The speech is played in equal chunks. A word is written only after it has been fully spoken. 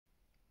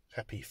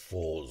Happy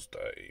Thor's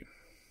Day.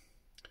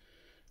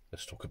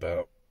 Let's talk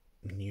about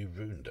New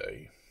Rune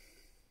Day.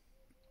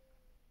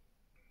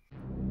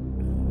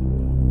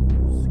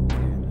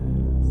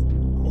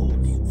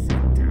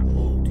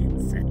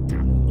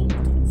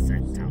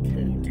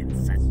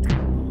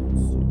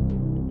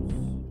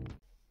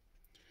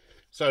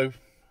 So,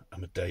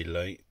 I'm a day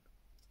late.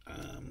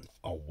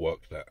 I'll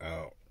work that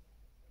out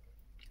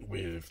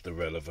with the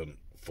relevant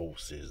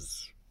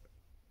forces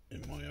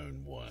in my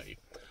own way.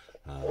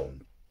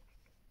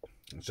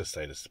 Let's just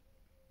say there's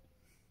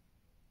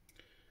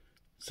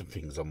some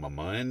things on my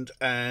mind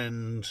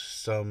and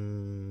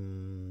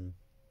some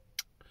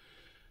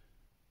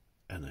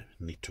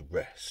need to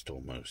rest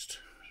almost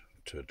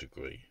to a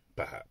degree,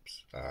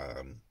 perhaps.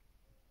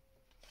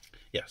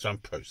 So I'm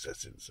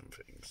processing some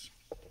things.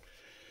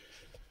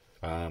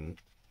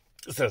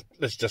 So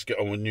let's just get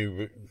on with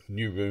New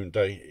Rune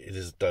Day. It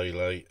is a day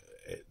late.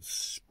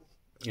 It's,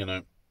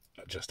 I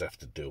just have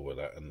to deal with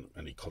that and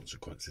any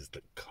consequences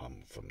that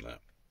come from that.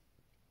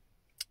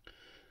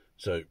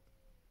 So,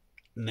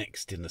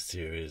 next in the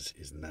series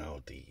is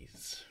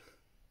Nauthiz.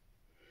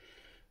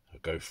 I'll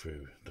go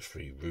through the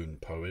 3 rune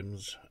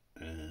poems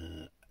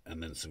and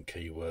then some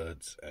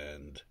keywords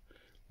and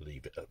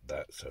leave it at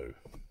that, so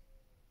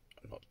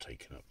I'm not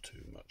taking up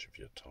too much of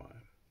your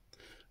time.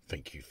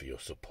 Thank you for your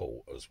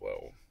support as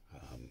well.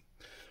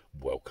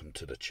 Welcome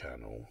to the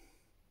channel.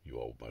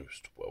 You are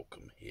most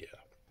welcome here.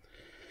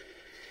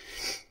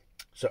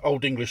 So,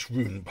 Old English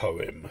rune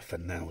poem for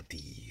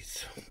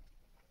Nauthiz.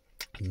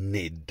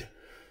 Need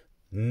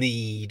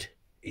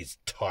is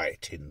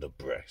tight in the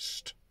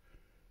breast,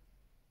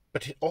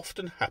 but it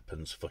often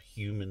happens for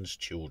humans'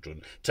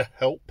 children to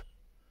help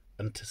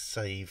and to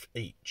save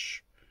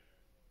each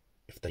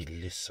if they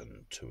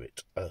listen to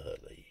it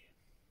early.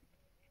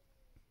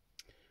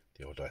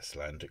 The old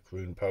Icelandic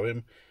rune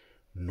poem,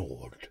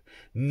 Nord.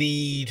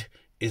 Need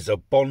is a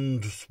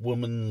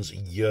bondwoman's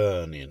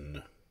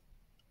yearning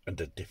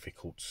and a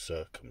difficult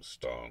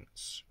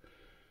circumstance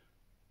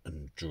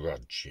and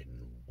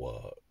drudging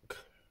work.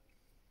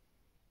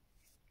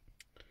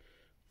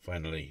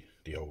 Finally,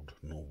 the old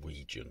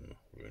Norwegian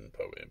rune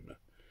poem.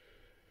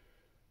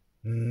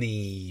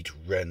 Need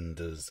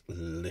renders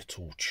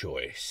little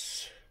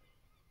choice.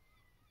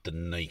 The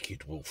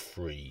naked will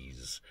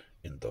freeze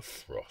in the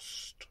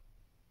frost.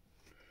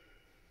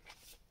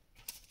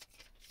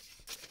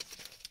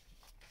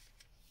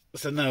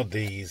 So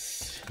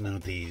Nauthiz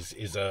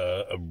is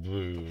a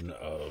rune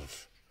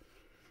of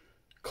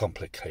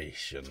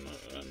complication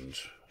and,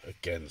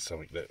 again,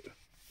 something that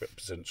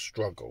represents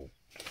struggle.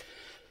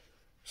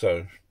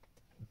 So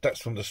that's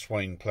from the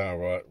Swain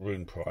Plowright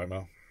Rune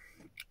Primer.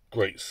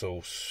 Great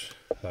source.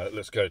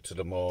 Let's go to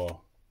the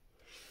more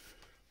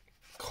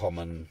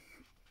common.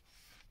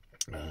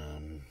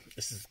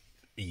 This is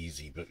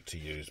easy book to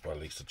use by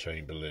Lisa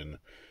Chamberlain.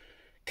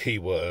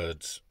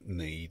 Keywords: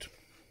 need.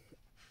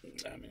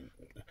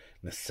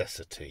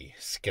 Necessity,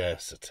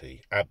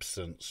 scarcity,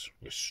 absence,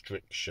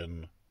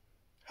 restriction.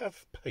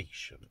 Have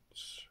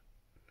patience.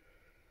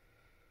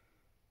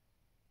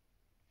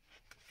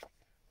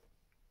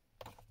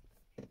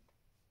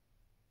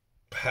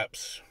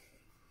 Perhaps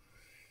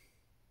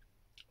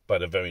by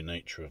the very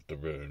nature of the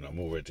rune, I'm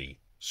already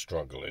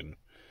struggling,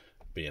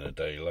 being a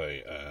day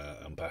late,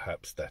 and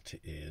perhaps that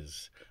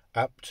is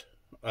apt.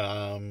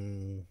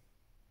 We'll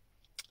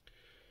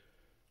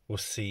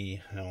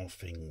see how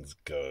things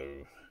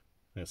go.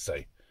 Let's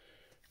say,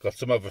 got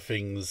some other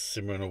things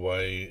simmering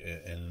away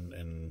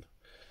in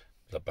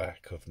the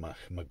back of my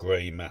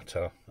grey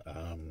matter.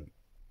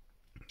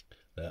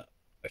 That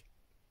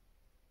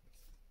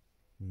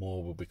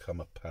more will become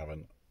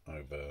apparent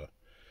over,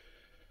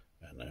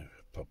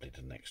 probably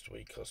the next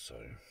week or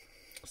so.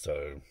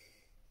 So,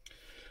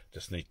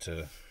 just need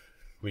to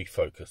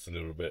refocus a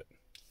little bit,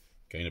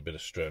 gain a bit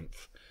of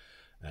strength,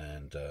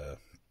 and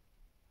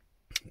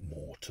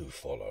more to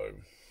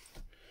follow.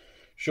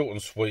 Short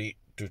and sweet.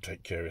 Do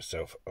take care of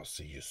yourself. I'll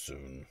see you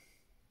soon.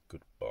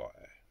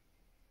 Goodbye.